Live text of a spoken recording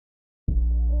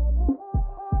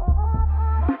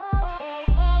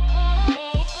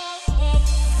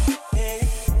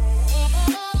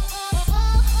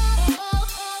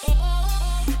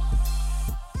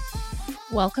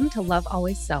Welcome to Love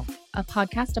Always Self, a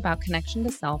podcast about connection to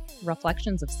self,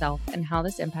 reflections of self, and how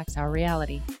this impacts our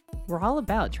reality. We're all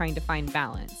about trying to find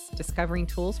balance, discovering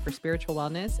tools for spiritual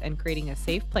wellness, and creating a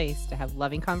safe place to have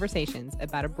loving conversations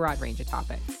about a broad range of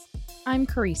topics. I'm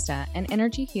Karista, an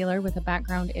energy healer with a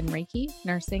background in Reiki,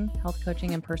 nursing, health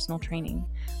coaching, and personal training.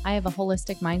 I have a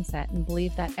holistic mindset and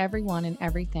believe that everyone and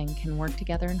everything can work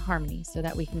together in harmony so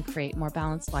that we can create more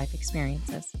balanced life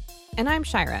experiences. And I'm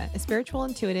Shira, a spiritual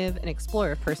intuitive and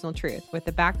explorer of personal truth with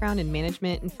a background in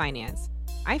management and finance.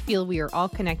 I feel we are all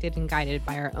connected and guided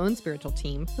by our own spiritual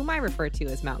team, whom I refer to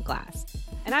as Mount Glass,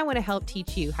 and I want to help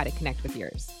teach you how to connect with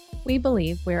yours. We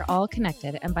believe we're all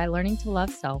connected, and by learning to love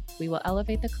self, we will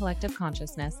elevate the collective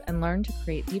consciousness and learn to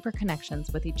create deeper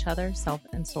connections with each other, self,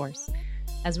 and source.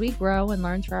 As we grow and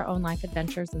learn through our own life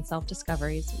adventures and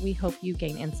self-discoveries, we hope you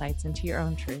gain insights into your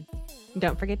own truth.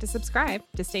 Don't forget to subscribe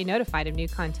to stay notified of new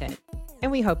content,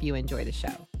 and we hope you enjoy the show.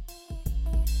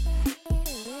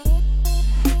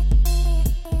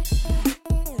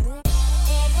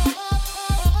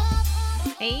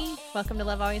 Hey, welcome to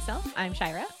Love Always Self. I'm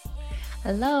Shira.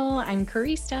 Hello, I'm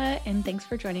Karista, and thanks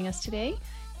for joining us today.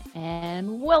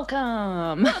 And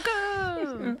welcome.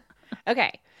 Welcome.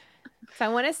 Okay, so I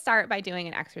want to start by doing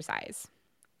an exercise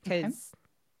because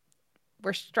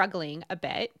we're struggling a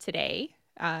bit today.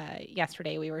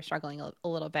 Yesterday, we were struggling a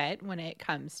little bit when it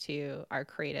comes to our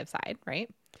creative side, right?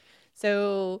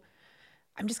 So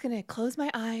I'm just going to close my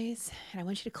eyes, and I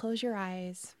want you to close your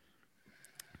eyes.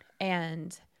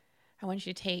 And I want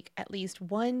you to take at least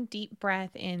one deep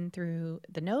breath in through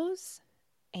the nose.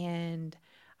 And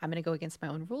I'm going to go against my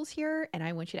own rules here. And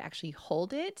I want you to actually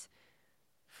hold it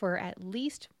for at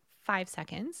least 5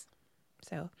 seconds.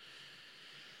 So,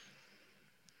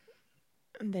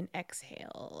 and then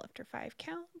exhale after 5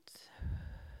 counts.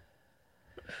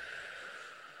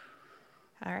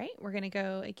 All right, we're going to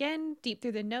go again deep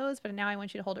through the nose, but now I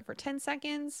want you to hold it for 10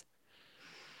 seconds.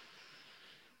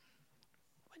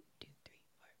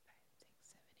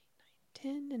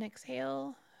 10 and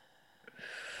exhale.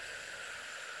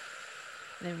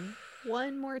 And then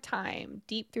one more time,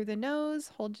 deep through the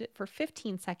nose, hold it for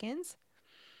 15 seconds.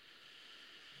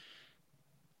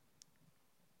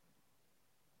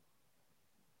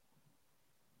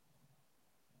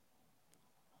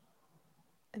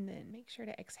 And then make sure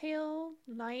to exhale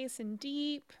nice and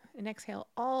deep and exhale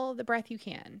all the breath you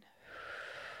can.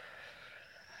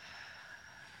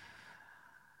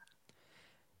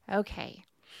 Okay.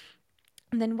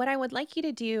 And then what I would like you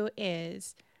to do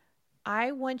is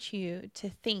I want you to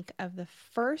think of the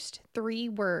first 3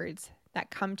 words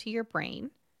that come to your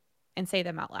brain and say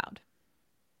them out loud.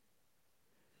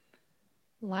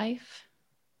 Life,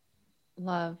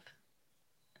 love,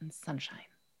 and sunshine.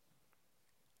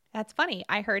 That's funny.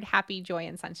 I heard happy, joy,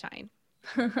 and sunshine.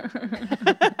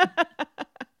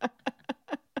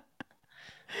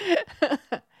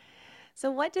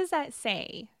 So what does that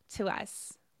say to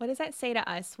us? What does that say to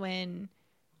us when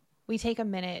we take a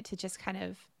minute to just kind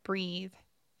of breathe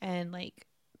and like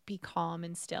be calm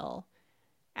and still?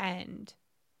 And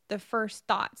the first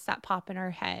thoughts that pop in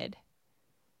our head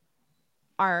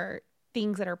are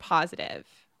things that are positive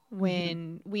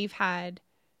when we've had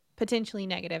potentially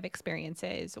negative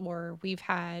experiences or we've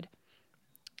had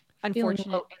unfortunate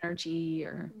low energy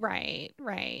or right.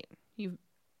 You've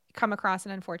come across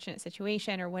an unfortunate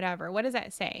situation or whatever. What does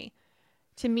that say?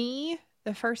 To me,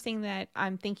 the first thing that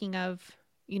I'm thinking of,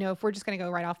 you know, if we're just going to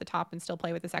go right off the top and still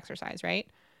play with this exercise, right?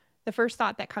 The first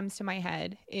thought that comes to my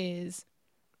head is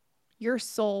your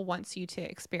soul wants you to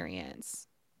experience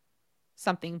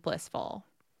something blissful.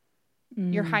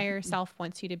 Your higher self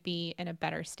wants you to be in a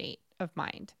better state of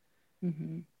mind, right?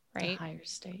 A higher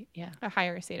state, yeah. A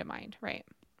higher state of mind, right?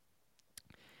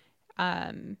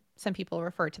 Some people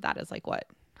refer to that as like what?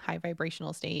 High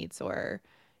vibrational states or,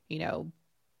 you know,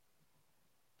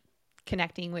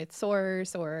 connecting with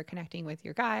source or connecting with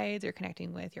your guides or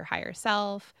connecting with your higher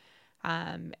self.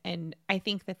 And I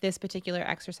think that this particular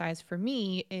exercise for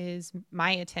me is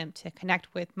my attempt to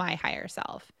connect with my higher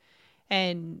self.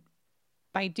 And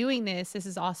by doing this, this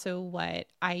is also what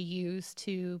I use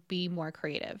to be more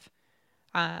creative.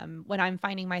 When I'm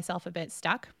finding myself a bit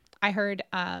stuck, I heard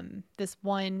this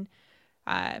one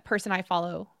person I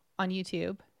follow on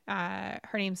YouTube. Her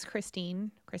name's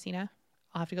Christina.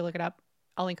 I'll have to go look it up.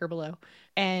 I'll link her below.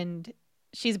 And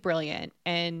she's brilliant.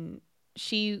 And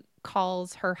she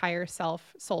calls her higher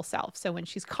self soul self. So when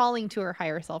she's calling to her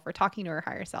higher self or talking to her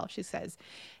higher self, she says,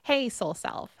 "Hey, soul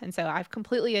self." And so I've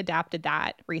completely adapted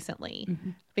that recently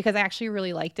because I actually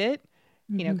really liked it,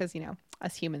 you know, because, you know,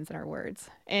 us humans and our words.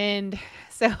 And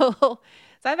so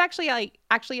I've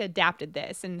actually adapted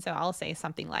this. And so I'll say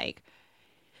something like,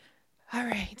 All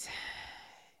right.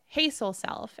 Hey, soul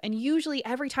self. And usually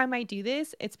every time I do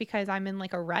this, it's because I'm in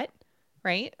like a rut,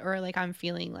 right? Or like I'm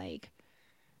feeling like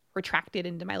retracted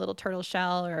into my little turtle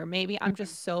shell, or maybe I'm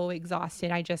just so exhausted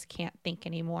I just can't think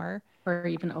anymore, Or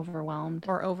even overwhelmed.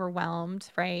 or overwhelmed,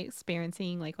 right?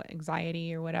 Experiencing like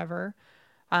anxiety or whatever.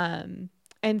 Um,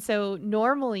 and so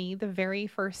normally the very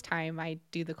first time I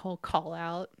do the whole call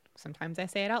out, sometimes I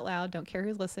say it out loud, don't care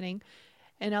who's listening,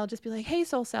 and I'll just be like, hey,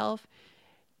 soul self,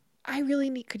 I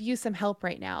really could use some help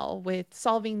right now with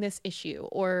solving this issue,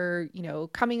 or,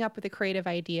 coming up with a creative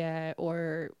idea,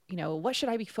 or, what should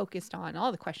I be focused on?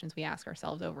 All the questions we ask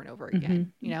ourselves over and over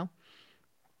again,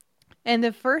 And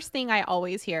the first thing I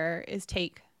always hear is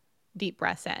take deep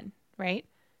breaths in, right?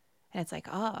 And it's like,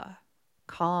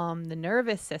 calm the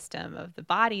nervous system of the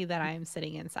body that I'm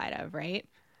sitting inside of, right?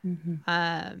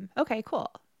 Okay,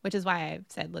 cool. Which is why I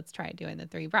said, let's try doing the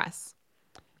 3 breaths.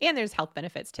 And there's health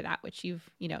benefits to that, which you've,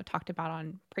 talked about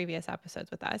on previous episodes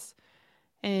with us.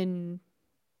 And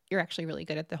you're actually really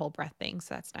good at the whole breath thing.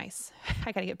 So that's nice.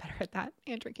 I got to get better at that,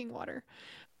 and drinking water.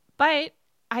 But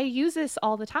I use this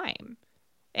all the time.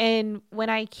 And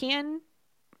when I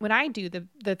do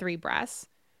the 3 breaths,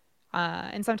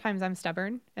 and sometimes I'm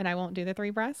stubborn and I won't do the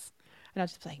 3 breaths, and I'll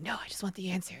just be like, no, I just want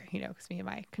the answer, because me and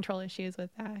my control issues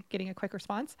with getting a quick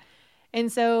response.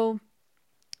 And so,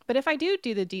 but if I do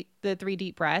the 3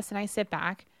 deep breaths and I sit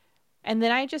back, and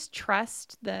then I just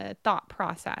trust the thought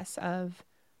process of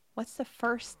what's the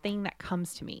first thing that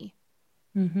comes to me.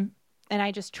 And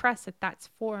I just trust that that's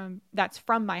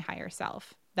from my higher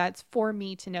self. That's for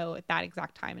me to know at that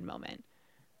exact time and moment.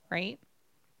 Right?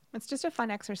 It's just a fun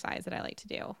exercise that I like to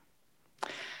do.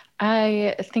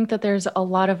 I think that there's a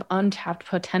lot of untapped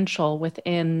potential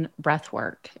within breath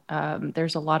work.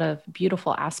 There's a lot of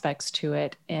beautiful aspects to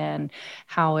it, and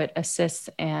how it assists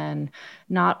in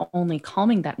not only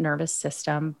calming that nervous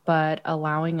system, but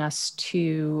allowing us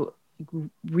to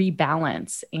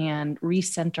rebalance and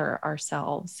recenter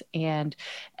ourselves and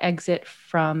exit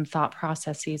from thought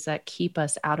processes that keep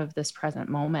us out of this present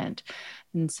moment.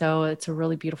 And so it's a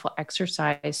really beautiful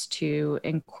exercise to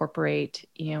incorporate,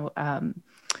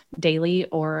 daily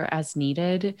or as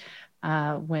needed,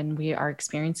 when we are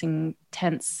experiencing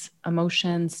tense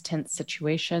emotions, tense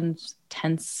situations,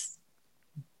 tense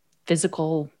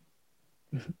physical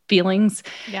feelings,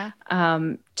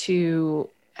 to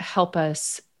help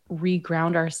us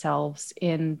reground ourselves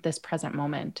in this present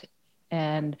moment.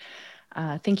 And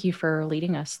thank you for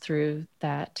leading us through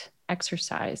that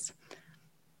exercise.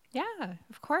 Yeah,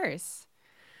 of course.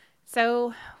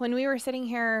 So when we were sitting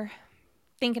here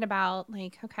thinking about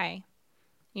like, okay,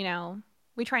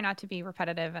 we try not to be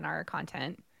repetitive in our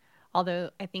content,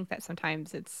 although I think that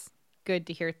sometimes it's good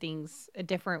to hear things a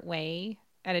different way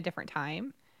at a different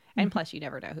time. And plus, you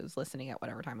never know who's listening at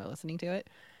whatever time they're listening to it.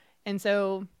 And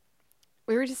so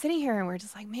we were just sitting here and we're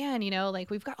just like, man,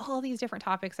 like we've got all these different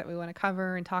topics that we want to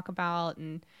cover and talk about.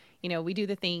 And, we do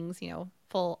the things,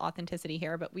 full authenticity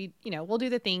here, but we'll do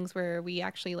the things where we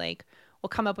actually we'll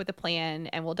come up with a plan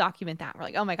and we'll document that. We're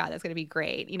like, oh my God, that's going to be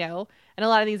great. And a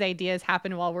lot of these ideas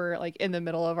happen while we're like in the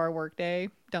middle of our work day.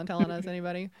 Don't tell on us,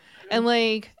 anybody. And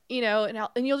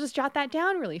and you'll just jot that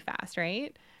down really fast.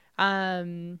 Right.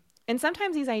 And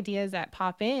sometimes these ideas that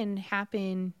pop in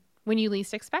happen when you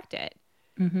least expect it.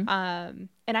 And I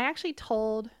actually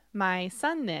told my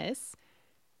son this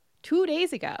 2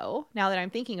 days ago. Now that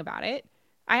I'm thinking about it,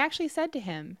 I actually said to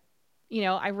him,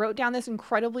 I wrote down this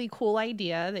incredibly cool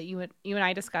idea that you and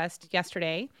I discussed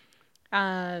yesterday.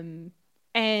 And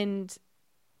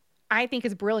I think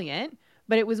is brilliant,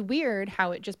 but it was weird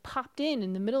how it just popped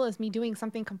in the middle of me doing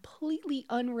something completely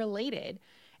unrelated.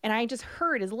 And I just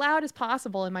heard as loud as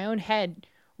possible in my own head,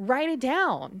 write it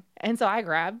down. And so I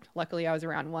grabbed, luckily I was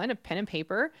around a pen and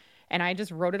paper, and I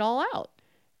just wrote it all out.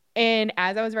 And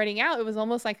as I was writing out, it was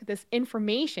almost like this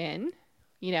information,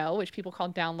 which people call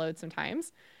download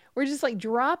sometimes, were just like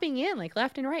dropping in like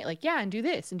left and right, like, yeah, and do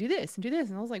this and do this and do this.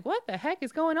 And I was like, what the heck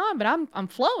is going on? But I'm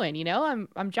flowing,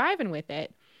 I'm jiving with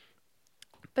it.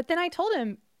 But then I told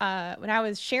him, when I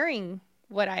was sharing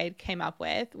what I had came up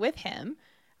with him,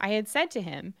 I had said to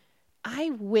him, I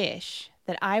wish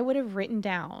that I would have written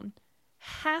down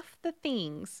half the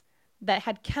things that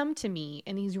had come to me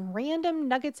in these random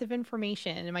nuggets of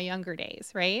information in my younger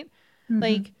days, right?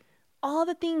 Like all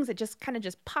the things that just kind of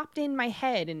just popped in my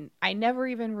head and I never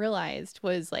even realized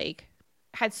was like,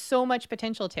 had so much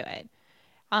potential to it.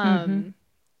 And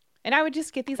I would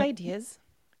just get these ideas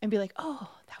and be like, oh,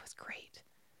 that was great.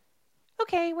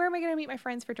 Okay, where am I going to meet my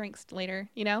friends for drinks later?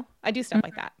 I do stuff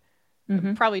like that.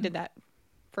 I probably did that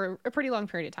for a pretty long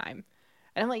period of time.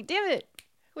 And I'm like, damn it,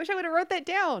 wish I would have wrote that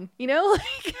down,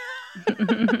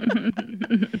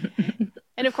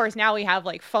 And of course, now we have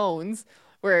like phones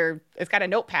where it's got a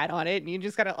notepad on it, and you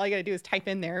just gotta all you gotta do is type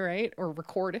in there, right? Or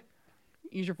record.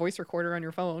 Use your voice recorder on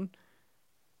your phone.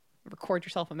 Record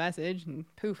yourself a message, and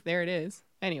poof, there it is.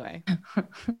 Anyway,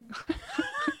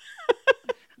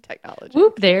 technology.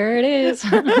 Whoop, there it is.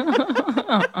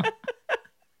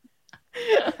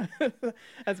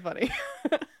 That's funny.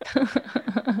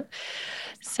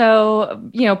 So,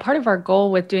 part of our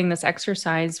goal with doing this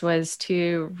exercise was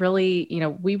to really,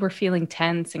 we were feeling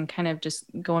tense and kind of just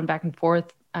going back and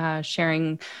forth,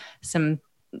 sharing some,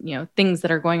 things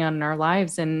that are going on in our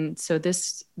lives. And so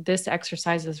this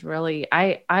exercise is really,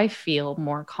 I feel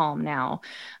more calm now,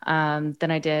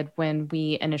 than I did when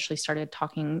we initially started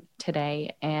talking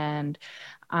today. And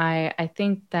I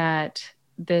think that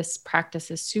this practice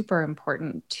is super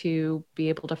important to be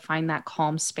able to find that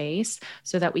calm space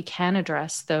so that we can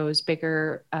address those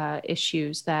bigger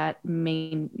issues that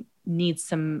may need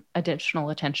some additional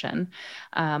attention,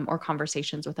 or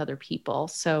conversations with other people.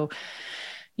 So,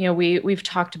 we've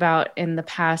talked about in the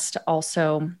past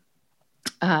also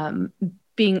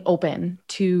being open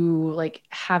to like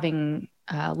having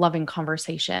loving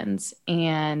conversations.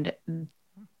 And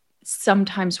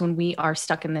sometimes when we are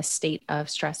stuck in this state of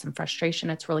stress and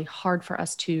frustration, it's really hard for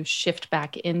us to shift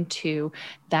back into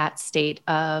that state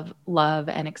of love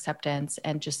and acceptance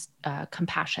and just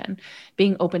compassion,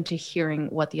 being open to hearing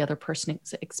what the other person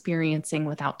is experiencing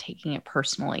without taking it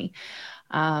personally.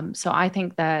 So I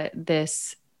think that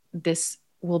this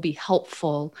will be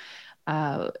helpful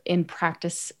in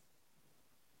practicing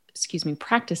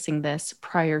this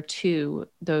prior to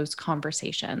those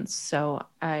conversations. So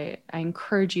I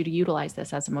encourage you to utilize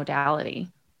this as a modality.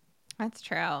 That's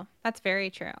true. That's very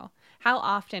true. How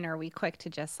often are we quick to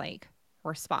just like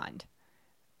respond?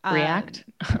 React.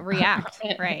 React,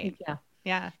 right. Yeah.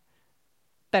 Yeah.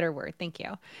 Better word. Thank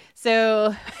you.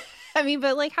 So, I mean,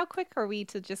 but like how quick are we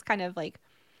to just kind of like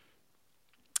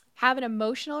have an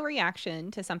emotional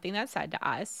reaction to something that's said to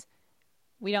us?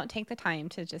 We don't take the time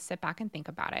to just sit back and think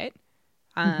about it.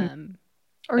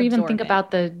 Or even think about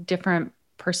the different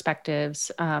perspectives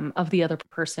of the other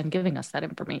person giving us that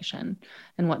information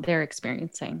and what they're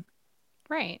experiencing.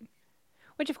 Right.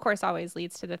 Which of course always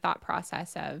leads to the thought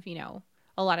process of,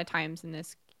 a lot of times in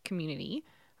this community,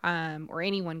 or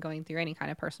anyone going through any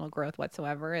kind of personal growth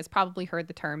whatsoever has probably heard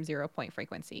the term 0 point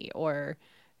frequency or,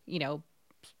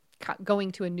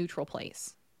 going to a neutral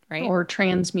place, right? Or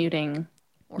transmuting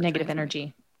negative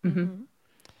energy. Mm-hmm.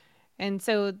 And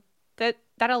so that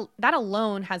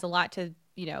alone has a lot to,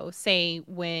 say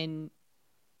when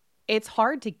it's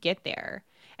hard to get there.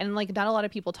 And like not a lot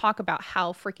of people talk about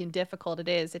how freaking difficult it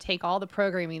is to take all the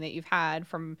programming that you've had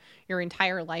from your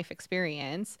entire life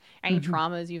experience, any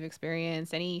traumas you've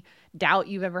experienced, any doubt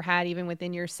you've ever had even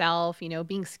within yourself,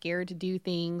 being scared to do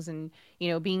things and,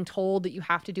 being told that you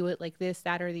have to do it like this,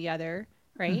 that, or the other,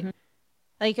 right?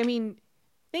 Like, I mean,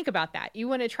 think about that. You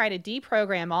want to try to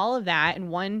deprogram all of that in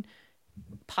one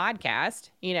podcast,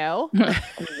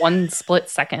 one split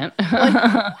second,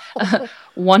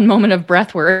 one moment of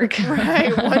breath work.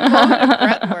 Right. One moment of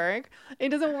breath work. It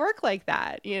doesn't work like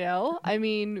that. I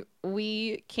mean,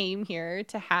 we came here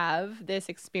to have this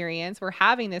experience. We're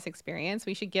having this experience.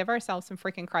 We should give ourselves some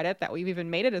freaking credit that we've even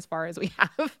made it as far as we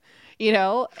have,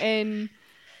 and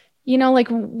like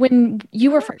when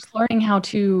you were first learning how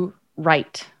to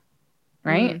write,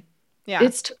 right? Yeah.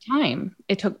 It took time.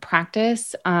 It took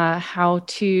practice, how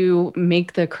to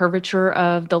make the curvature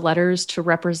of the letters to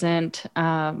represent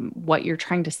what you're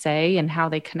trying to say and how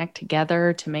they connect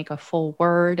together to make a full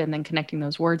word, and then connecting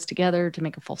those words together to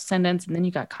make a full sentence. And then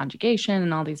you got conjugation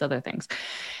and all these other things.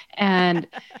 And,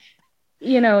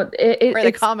 where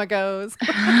the comma goes.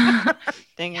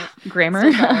 Dang it.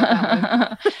 Grammar.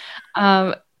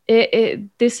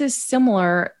 This is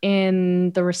similar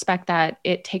in the respect that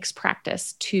it takes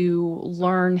practice to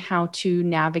learn how to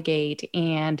navigate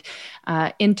and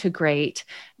integrate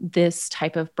this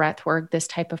type of breath work, this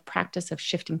type of practice of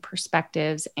shifting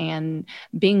perspectives and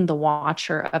being the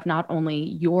watcher of not only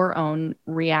your own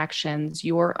reactions,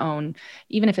 your own,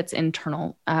 even if it's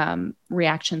internal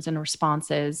reactions and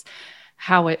responses,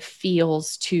 how it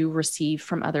feels to receive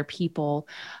from other people.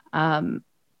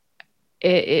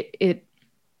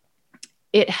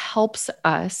 It helps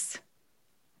us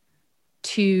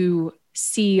to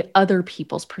see other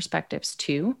people's perspectives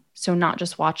too. So not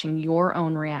just watching your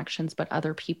own reactions, but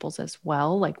other people's as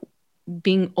well. Like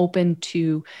being open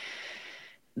to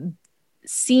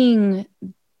seeing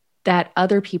that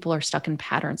other people are stuck in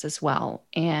patterns as well,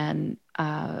 and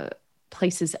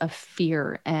places of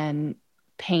fear and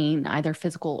pain, either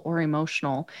physical or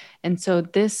emotional. And so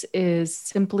this is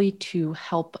simply to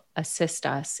help assist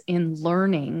us in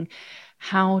learning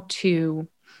how to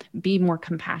be more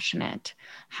compassionate,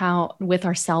 how with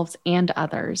ourselves and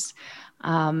others,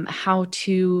 how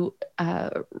to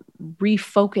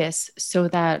refocus so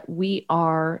that we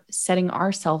are setting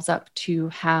ourselves up to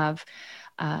have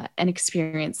an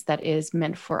experience that is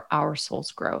meant for our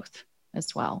soul's growth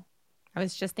as well. I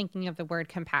was just thinking of the word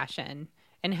compassion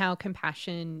and how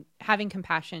having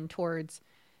compassion towards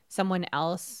someone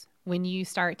else, when you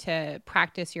start to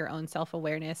practice your own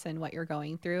self-awareness and what you're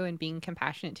going through and being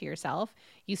compassionate to yourself,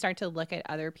 you start to look at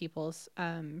other people's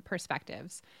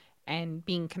perspectives and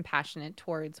being compassionate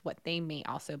towards what they may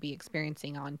also be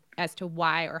experiencing on as to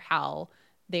why or how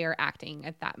they're acting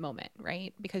at that moment,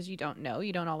 right? Because you don't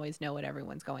always know what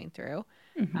everyone's going through.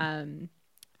 Mm-hmm.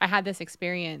 I had this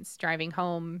experience driving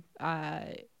home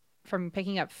from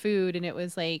picking up food, and it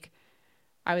was like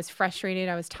I was frustrated.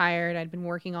 I was tired. I'd been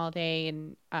working all day.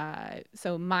 And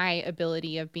so my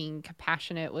ability of being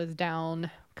compassionate was down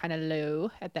kind of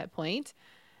low at that point.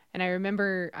 And I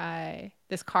remember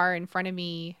this car in front of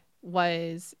me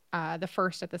was the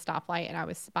first at the stoplight, and I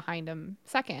was behind him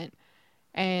second.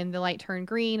 And the light turned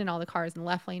green, and all the cars in the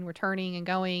left lane were turning and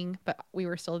going, but we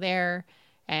were still there.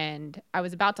 And I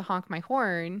was about to honk my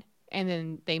horn, and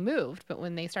then they moved. But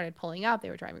when they started pulling up, they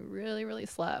were driving really, really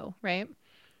slow, right?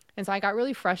 And so I got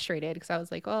really frustrated because I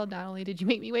was like, well, not only did you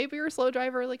make me wait, but you're a slow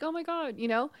driver. Like, oh my God, you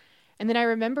know? And then I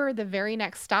remember the very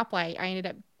next stoplight, I ended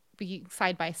up being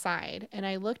side by side. And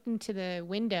I looked into the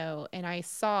window, and I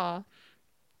saw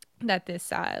that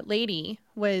this lady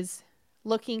was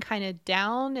looking kind of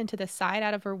down into the side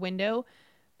out of her window.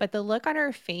 But the look on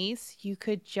her face, you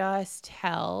could just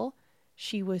tell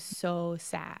she was so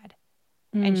sad.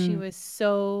 And she was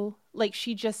so, like,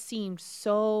 she just seemed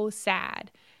so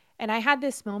sad. And I had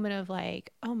this moment of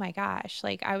like, oh my gosh,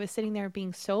 like I was sitting there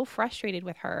being so frustrated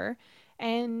with her.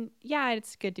 And yeah,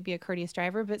 it's good to be a courteous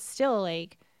driver, but still,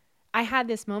 like, I had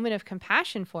this moment of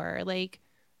compassion for her. Like,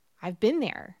 I've been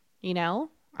there, you know?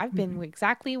 I've been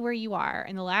exactly where you are.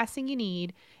 And the last thing you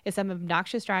need is some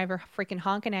obnoxious driver freaking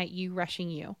honking at you, rushing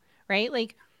you, right?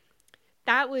 Like,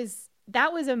 that was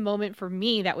a moment for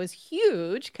me that was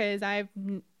huge, because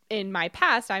in my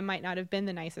past, I might not have been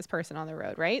the nicest person on the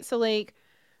road, right? So, like,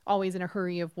 always in a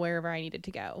hurry of wherever I needed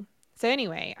to go. So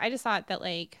anyway, I just thought that,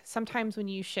 like, sometimes when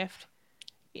you shift,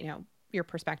 you know, your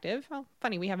perspective, well,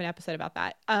 funny, we have an episode about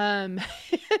that.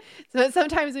 So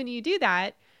sometimes when you do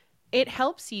that, it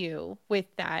helps you with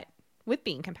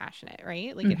being compassionate,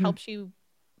 right? Like, it helps you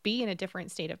be in a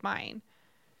different state of mind.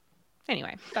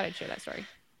 Anyway, thought I'd share that story.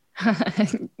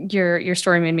 Your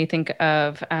story made me think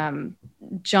of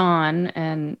John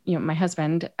and, you know, my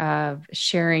husband,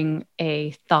 sharing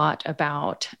a thought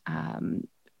about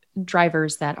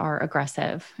drivers that are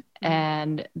aggressive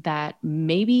and that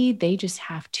maybe they just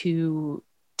have to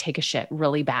take a shit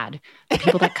really bad. The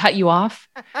people that cut you off,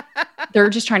 they're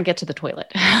just trying to get to the toilet.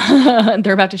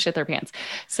 They're about to shit their pants.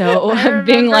 So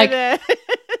being like,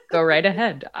 go right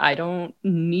ahead. I don't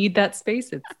need that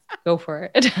space. Go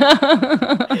for it.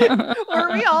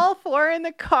 Were we all four in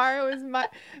the car? It was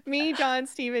me, John,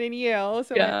 Steven, and you.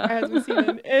 So my husband,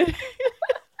 Steven.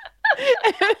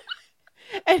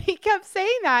 And he kept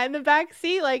saying that in the back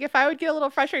seat, like, if I would get a little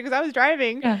frustrated because I was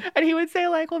driving, and he would say,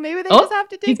 like, well, maybe they just have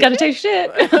to take. He's got to take shit.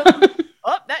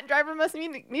 Oh, that driver must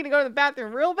need to go to the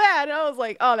bathroom real bad. And I was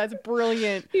like, oh, that's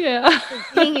brilliant. Yeah.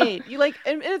 Dang it. You like,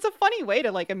 and it's a funny way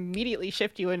to, like, immediately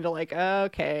shift you into, like,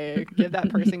 okay, give that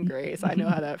person grace. I know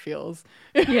how that feels.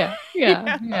 Yeah.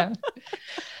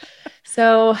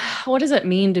 So what does it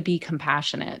mean to be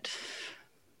compassionate?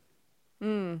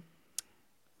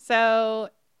 So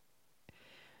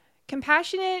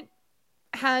compassionate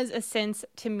has a sense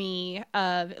to me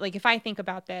of, like, if I think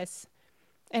about this,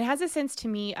 it has a sense to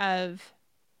me of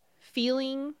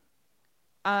feeling,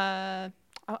 I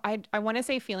want to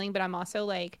say feeling, but I'm also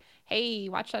like, hey,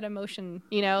 watch that emotion,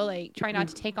 you know, like, try not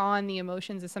to take on the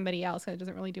emotions of somebody else, because it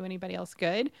doesn't really do anybody else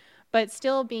good, but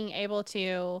still being able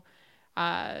to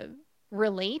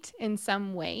relate in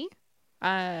some way,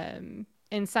 in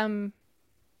some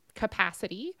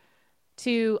capacity,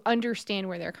 to understand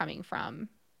where they're coming from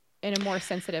in a more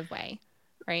sensitive way,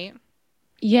 right?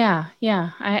 Yeah.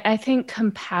 I think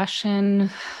compassion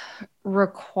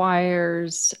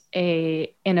requires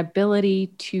an ability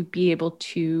to be able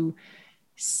to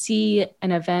see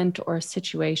an event or a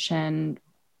situation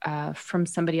from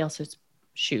somebody else's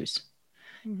shoes,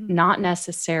 not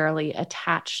necessarily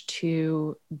attached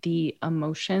to the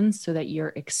emotions so that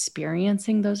you're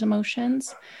experiencing those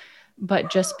emotions, but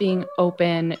just being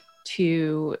open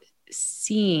to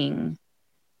seeing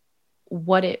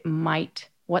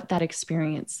what that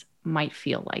experience might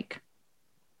feel like.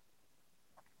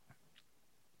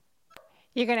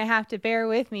 You're going to have to bear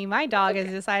with me. My dog has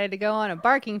decided to go on a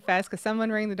barking fest because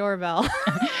someone rang the doorbell.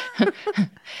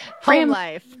 Home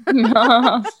life.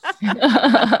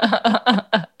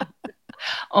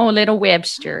 Oh, little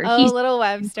Webster. Little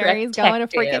Webster. He's going to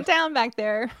freaking town back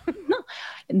there.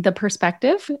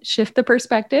 Shift the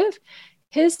perspective.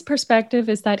 His perspective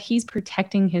is that he's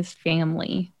protecting his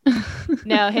family.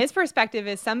 No, his perspective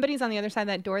is somebody's on the other side of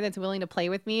that door that's willing to play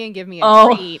with me and give me a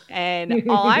treat. And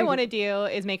all I want to do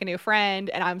is make a new friend.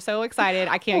 And I'm so excited.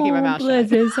 I can't keep my mouth shut. Bless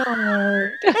his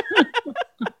heart.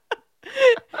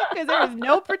 Because there is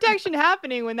no protection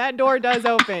happening when that door does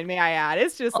open, may I add.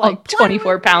 It's just like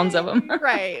 24 pounds of them.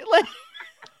 Right.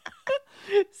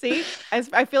 See,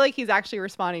 I feel like he's actually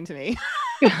responding to me.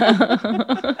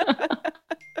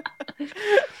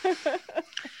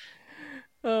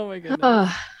 Oh my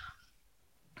goodness.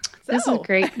 This is a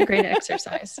great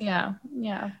exercise. Yeah.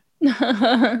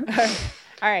 All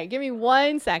right. Give me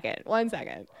 1 second.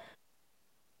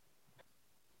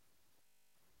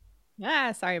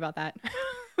 Sorry about that.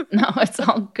 No, it's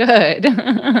all good.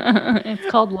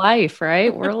 It's called life,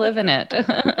 right? We're living it.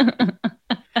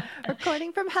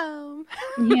 Recording from home.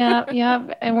 Yeah.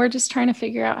 And we're just trying to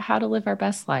figure out how to live our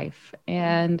best life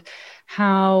and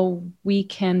how we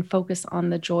can focus on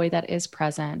the joy that is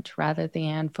present rather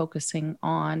than focusing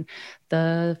on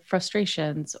the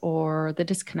frustrations or the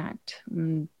disconnect,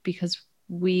 because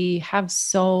we have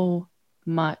so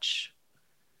much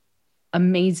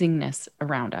amazingness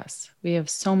around us. We have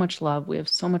so much love. We have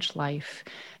so much life.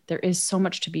 There is so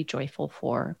much to be joyful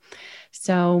for.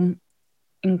 So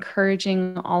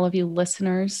encouraging all of you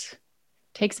listeners,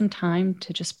 take some time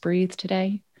to just breathe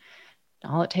today.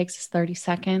 All it takes is 30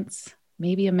 seconds,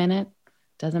 maybe a minute.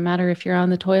 Doesn't matter if you're on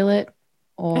the toilet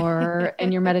or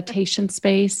in your meditation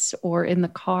space or in the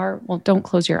car. Well, don't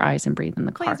close your eyes and breathe in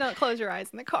the car. Please don't close your eyes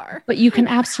in the car. But you can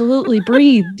absolutely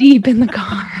breathe deep in the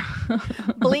car.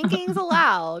 Blinking's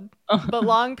allowed, but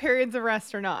long periods of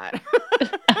rest are not.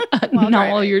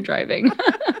 While you're driving.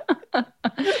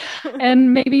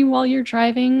 And maybe while you're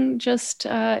driving, just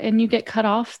and you get cut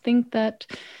off, think that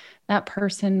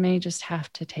person may just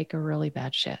have to take a really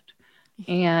bad shit.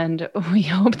 And we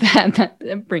hope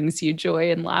that brings you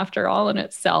joy and laughter all in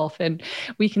itself. And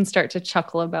we can start to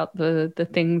chuckle about the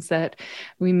things that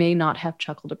we may not have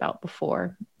chuckled about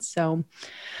before. So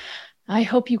I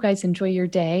hope you guys enjoy your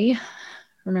day.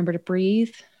 Remember to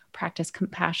breathe, practice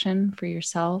compassion for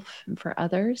yourself and for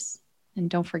others. And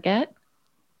don't forget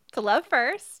to love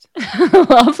first,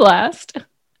 love last,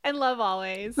 and love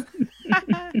always.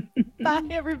 Bye,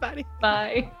 everybody.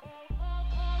 Bye.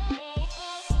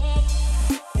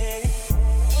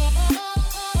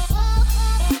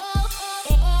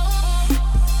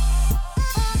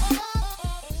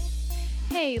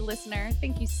 Hey, listener,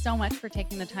 thank you so much for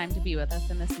taking the time to be with us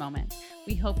in this moment.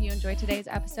 We hope you enjoyed today's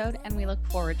episode, and we look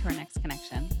forward to our next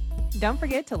connection. Don't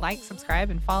forget to like, subscribe,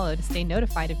 and follow to stay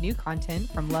notified of new content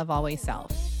from Love Always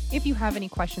Self. If you have any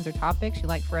questions or topics you'd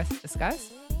like for us to discuss,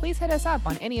 please hit us up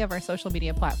on any of our social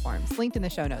media platforms linked in the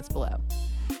show notes below.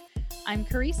 I'm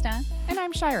Karista. And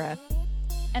I'm Shira.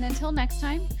 And until next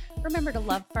time, remember to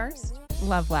love first,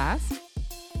 love last,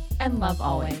 and love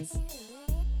always.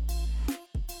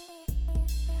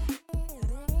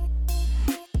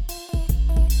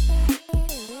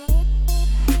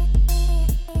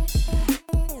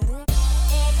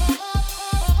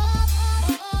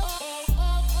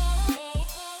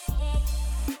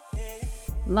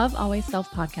 Love Always Self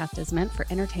podcast is meant for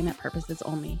entertainment purposes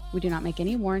only. We do not make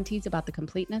any warranties about the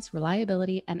completeness,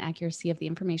 reliability, and accuracy of the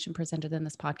information presented in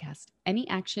this podcast. Any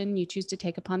action you choose to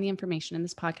take upon the information in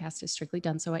this podcast is strictly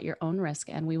done so at your own risk,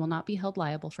 and we will not be held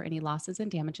liable for any losses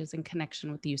and damages in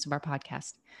connection with the use of our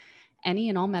podcast. Any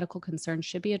and all medical concerns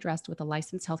should be addressed with a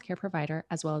licensed healthcare provider,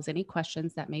 as well as any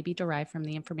questions that may be derived from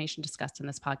the information discussed in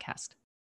this podcast.